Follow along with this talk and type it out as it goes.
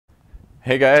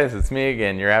Hey guys, it's me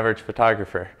again, your average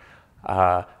photographer.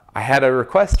 I had a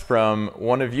request from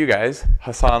one of you guys,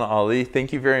 Hassan Ali.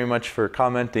 Thank you very much for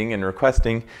commenting and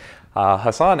requesting.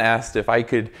 Hassan asked if I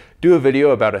could do a video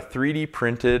about a 3D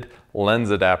printed lens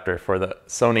adapter for the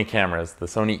Sony cameras, the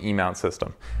Sony E-mount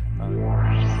system.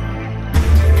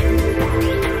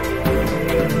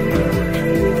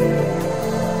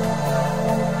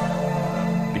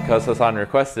 Because Hassan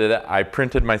requested it, I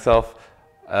printed myself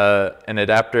an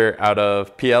adapter out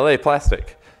of PLA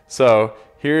plastic. So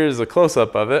here's a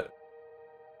close-up of it.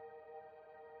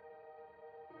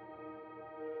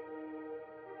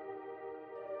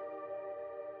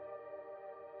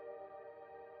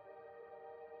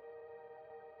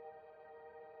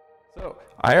 So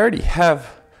I already have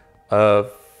a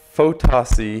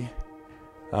Photosy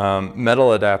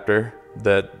metal adapter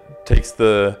that takes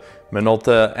the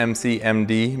Minolta MC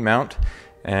MD mount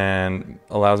and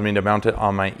allows me to mount it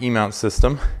on my E-mount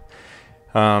system.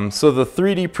 So the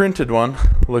 3D printed one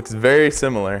looks very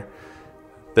similar.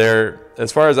 They're,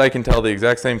 as far as I can tell, the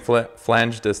exact same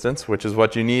flange distance, which is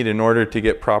what you need in order to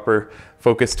get proper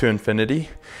focus to infinity.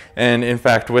 And in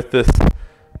fact, with this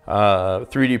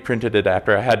 3D printed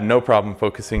adapter, I had no problem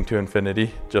focusing to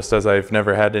infinity, just as I've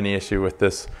never had any issue with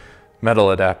this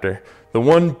metal adapter. The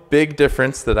one big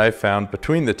difference that I've found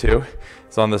between the two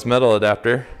is on this metal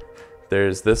adapter,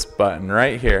 there's this button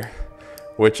right here,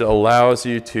 which allows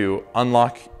you to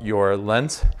unlock your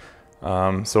lens.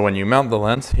 So when you mount the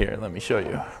lens, here, let me show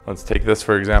you. Let's take this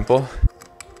for example.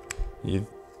 You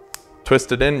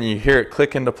twist it in and you hear it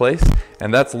click into place,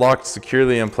 and that's locked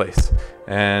securely in place.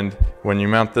 And when you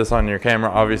mount this on your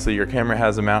camera, obviously your camera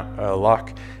has a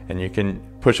lock, and you can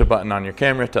push a button on your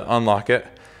camera to unlock it.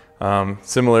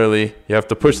 Similarly, you have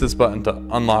to push this button to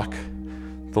unlock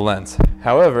the lens.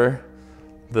 However,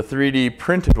 the 3D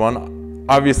printed one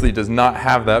obviously does not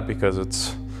have that because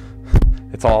it's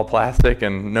all plastic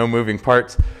and no moving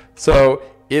parts. So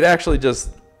it actually just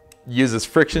uses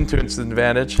friction to its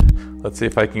advantage. Let's see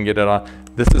if I can get it on.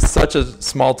 This is such a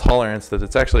small tolerance that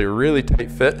it's actually a really tight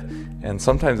fit, and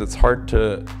sometimes it's hard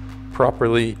to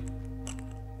properly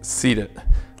seat it.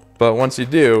 But once you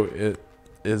do, it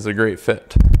is a great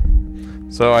fit.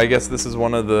 So I guess this is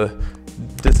one of the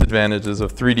disadvantages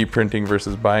of 3D printing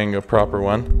versus buying a proper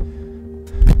one.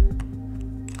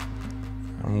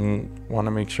 I want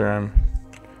to make sure I'm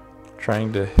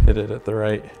trying to hit it at the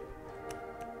right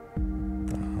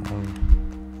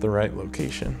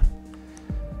location.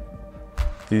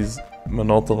 These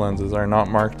Minolta lenses are not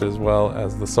marked as well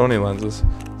as the Sony lenses,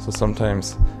 so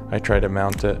sometimes I try to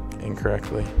mount it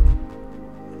incorrectly.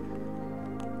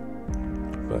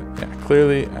 But yeah,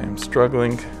 clearly I am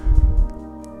struggling.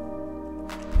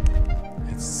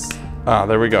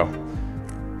 There we go.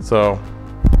 So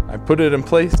I put it in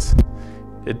place.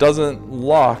 It doesn't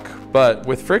lock, but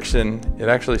with friction, it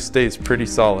actually stays pretty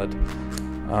solid.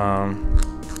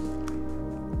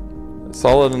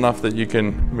 Solid enough that you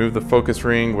can move the focus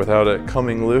ring without it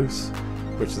coming loose,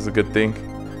 which is a good thing.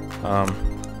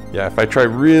 Yeah, if I try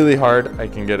really hard, I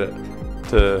can get it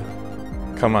to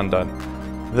come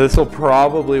undone. This will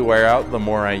probably wear out the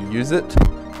more I use it.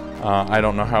 I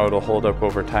don't know how it'll hold up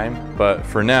over time, but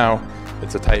for now,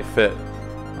 it's a tight fit.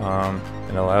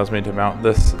 It allows me to mount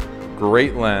this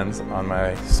great lens on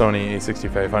my Sony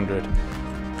A6500.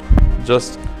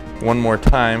 Just one more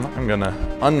time, I'm gonna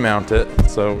unmount it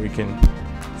so we can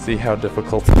see how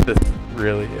difficult this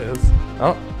really is.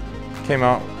 Oh, came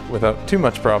out without too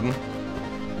much problem.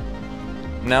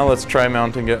 Now let's try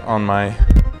mounting it on my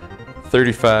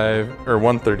 35 or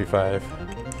 135.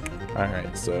 All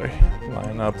right, so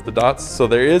line up the dots. So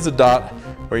there is a dot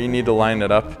where you need to line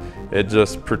it up. It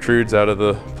just protrudes out of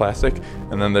the plastic.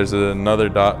 And then there's another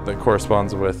dot that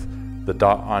corresponds with the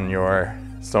dot on your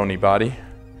Sony body.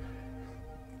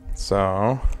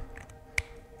 So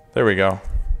there we go.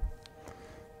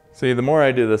 See, the more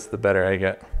I do this, the better I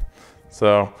get.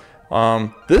 So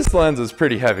this lens is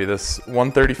pretty heavy, this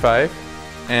 135.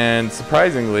 And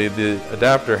surprisingly, the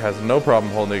adapter has no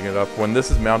problem holding it up. When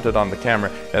this is mounted on the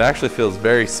camera, it actually feels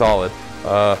very solid.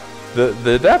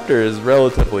 The adapter is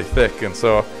relatively thick, and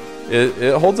so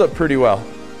it holds up pretty well.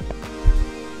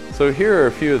 So here are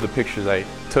a few of the pictures I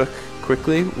took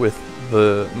quickly with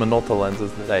the Minolta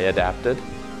lenses that I adapted.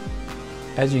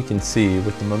 As you can see,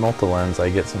 with the Minolta lens, I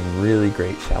get some really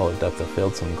great shallow depth of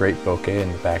field, some great bokeh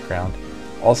in the background.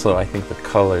 Also, I think the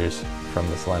colors from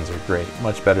this lens are great,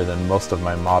 much better than most of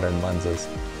my modern lenses.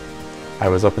 I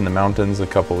was up in the mountains a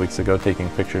couple weeks ago taking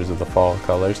pictures of the fall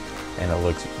colors, and it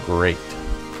looks great.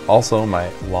 Also, my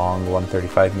long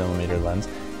 135mm lens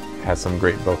has some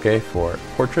great bokeh for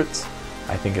portraits.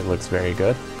 I think it looks very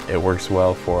good. it works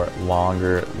well for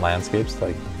longer landscapes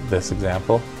like this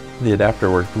example. The adapter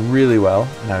worked really well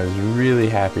and I was really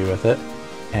happy with it,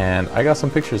 and I got some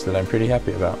pictures that I'm pretty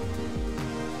happy about.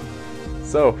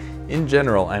 So in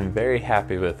general, I'm very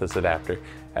happy with this adapter.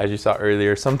 As you saw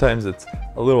earlier, sometimes it's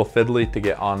a little fiddly to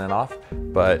get on and off,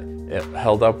 but it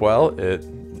held up well. It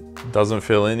doesn't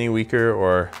feel any weaker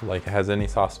or like it has any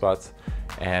soft spots,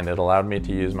 and it allowed me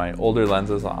to use my older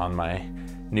lenses on my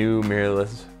new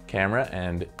mirrorless camera,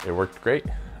 and it worked great.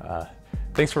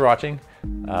 Thanks for watching.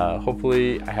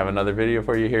 Hopefully I have another video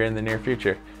for you here in the near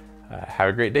future. Have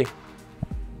a great day.